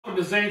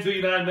Welcome to Zanesville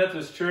United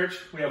Methodist Church.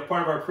 We have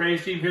part of our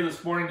praise team here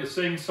this morning to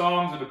sing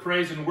songs and to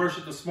praise and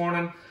worship this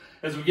morning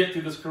as we get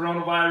through this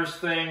coronavirus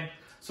thing.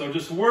 So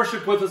just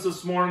worship with us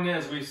this morning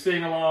as we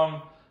sing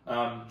along.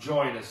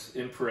 Join us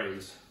in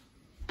praise.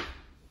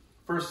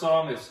 First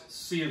song is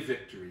Sea of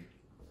Victory.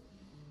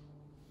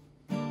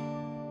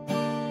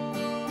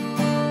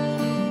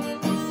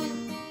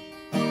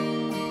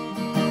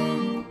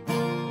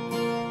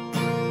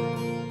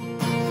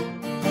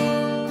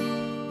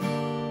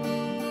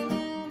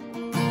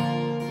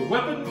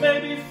 Weapon may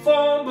be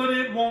formed, but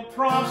it won't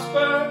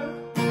prosper.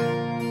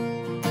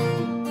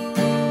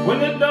 When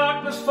the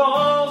darkness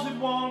falls, it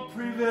won't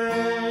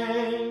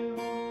prevail.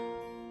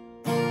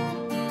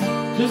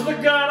 'Cause the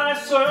God I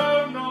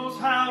serve knows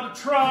how to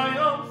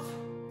triumph.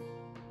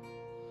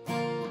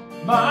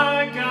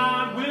 My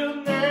God will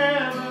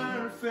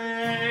never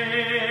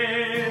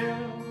fail.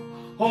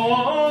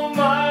 Oh,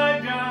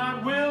 my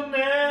God will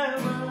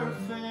never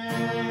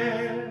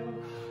fail.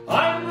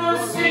 I'm the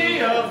sea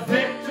of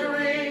victory.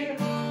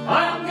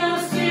 I'm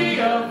gonna see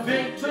a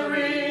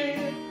victory,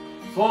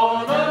 for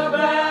the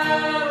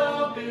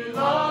battle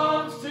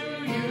belongs to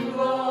you,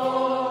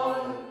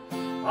 Lord.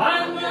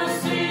 I'm gonna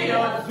see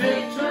a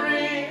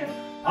victory.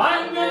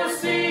 I'm gonna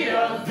see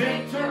a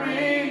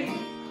victory,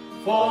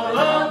 for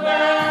the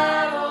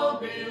battle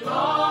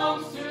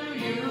belongs to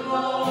you,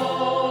 Lord.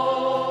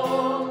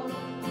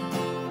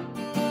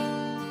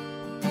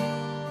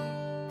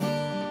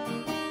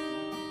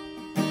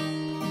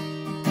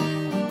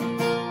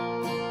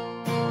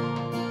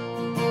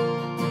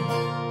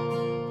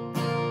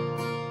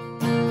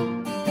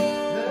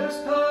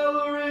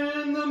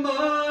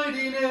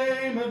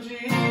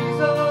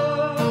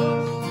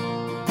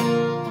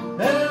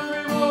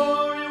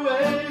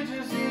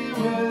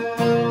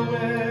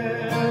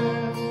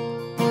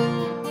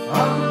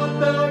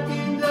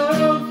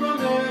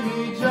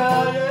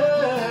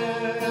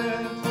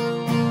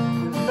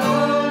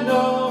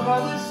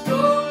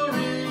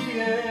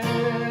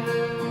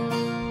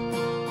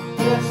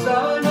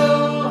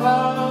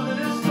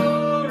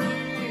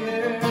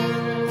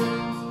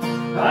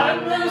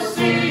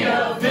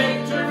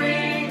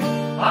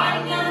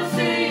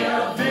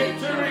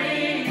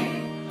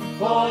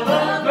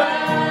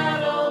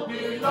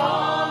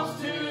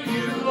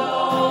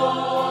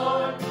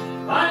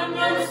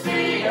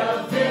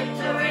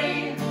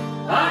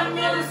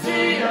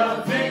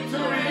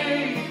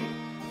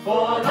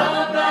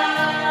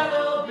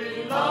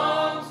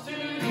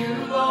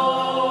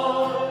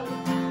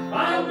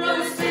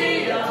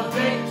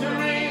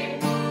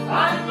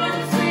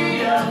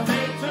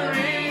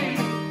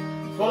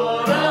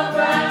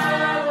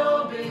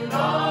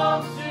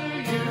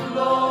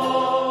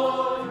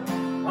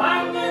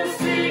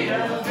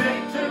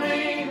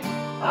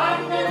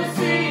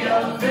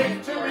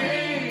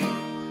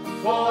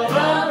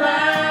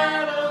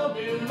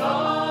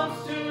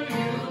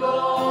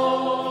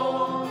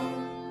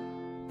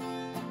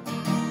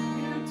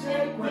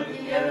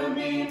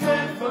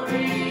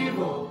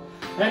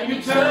 And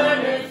you turn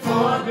it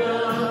for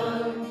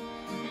good.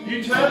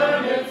 You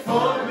turn it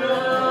for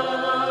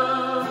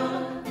good.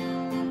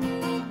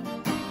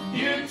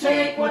 You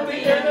take what the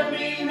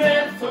enemy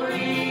meant for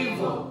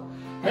evil,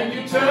 and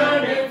you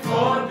turn it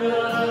for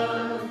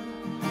good.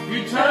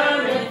 You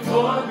turn it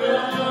for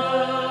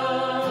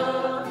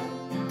good.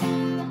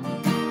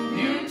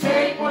 You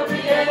take what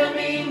the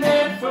enemy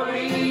meant for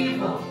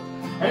evil,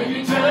 and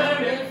you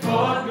turn it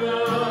for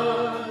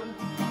good.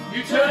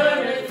 You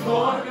turn it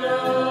for good.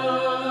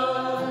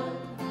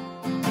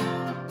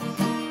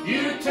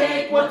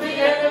 Take what the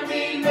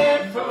enemy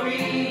meant for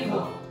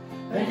evil,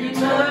 and you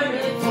turn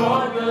it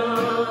for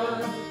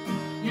good.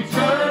 You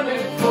turn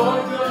it for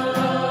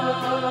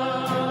good.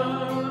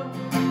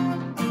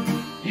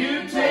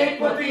 You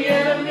take what the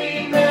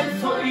enemy meant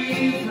for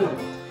evil,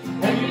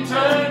 and you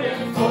turn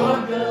it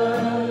for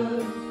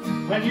good.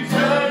 And you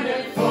turn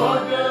it for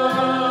good.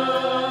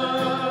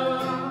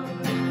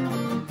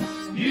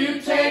 You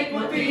take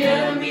what the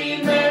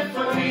enemy meant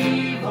for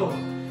evil,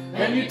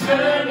 and you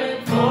turn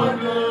it for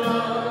good.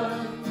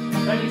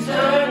 And you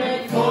turn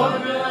it for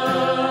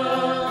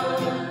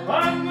good.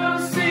 I'm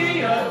gonna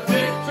see a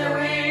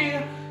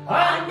victory.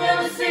 I'm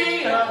gonna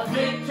see a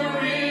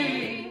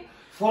victory,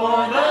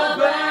 for the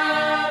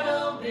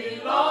battle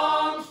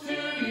belongs to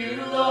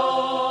you,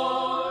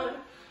 Lord.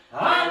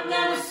 I'm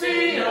gonna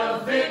see a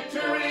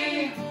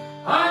victory.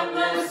 I'm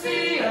gonna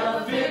see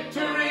a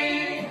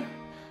victory,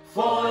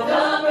 for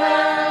the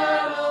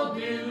battle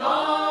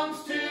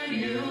belongs to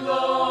you,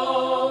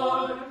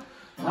 Lord.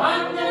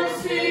 I'm gonna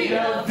see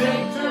a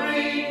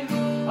victory.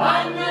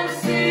 I'm gonna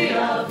see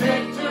a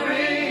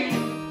victory,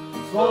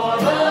 for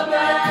the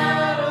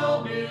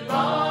battle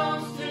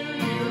belongs to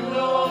you,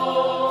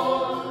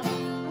 Lord.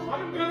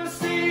 I'm gonna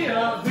see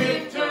a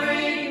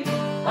victory.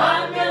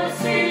 I'm gonna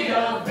see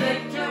a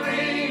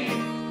victory,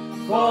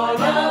 for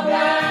the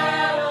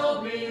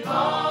battle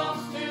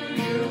belongs to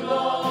you,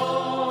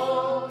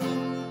 Lord.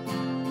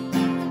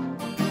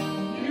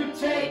 You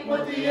take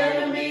what the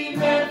enemy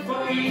meant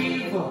for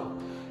evil,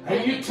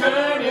 and you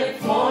turn it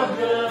for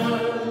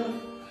good.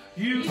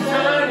 You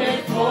turn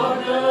it for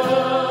good.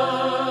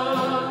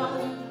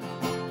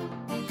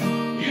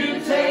 You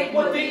take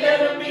what the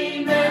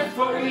enemy meant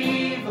for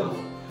evil,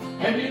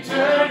 and you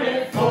turn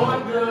it for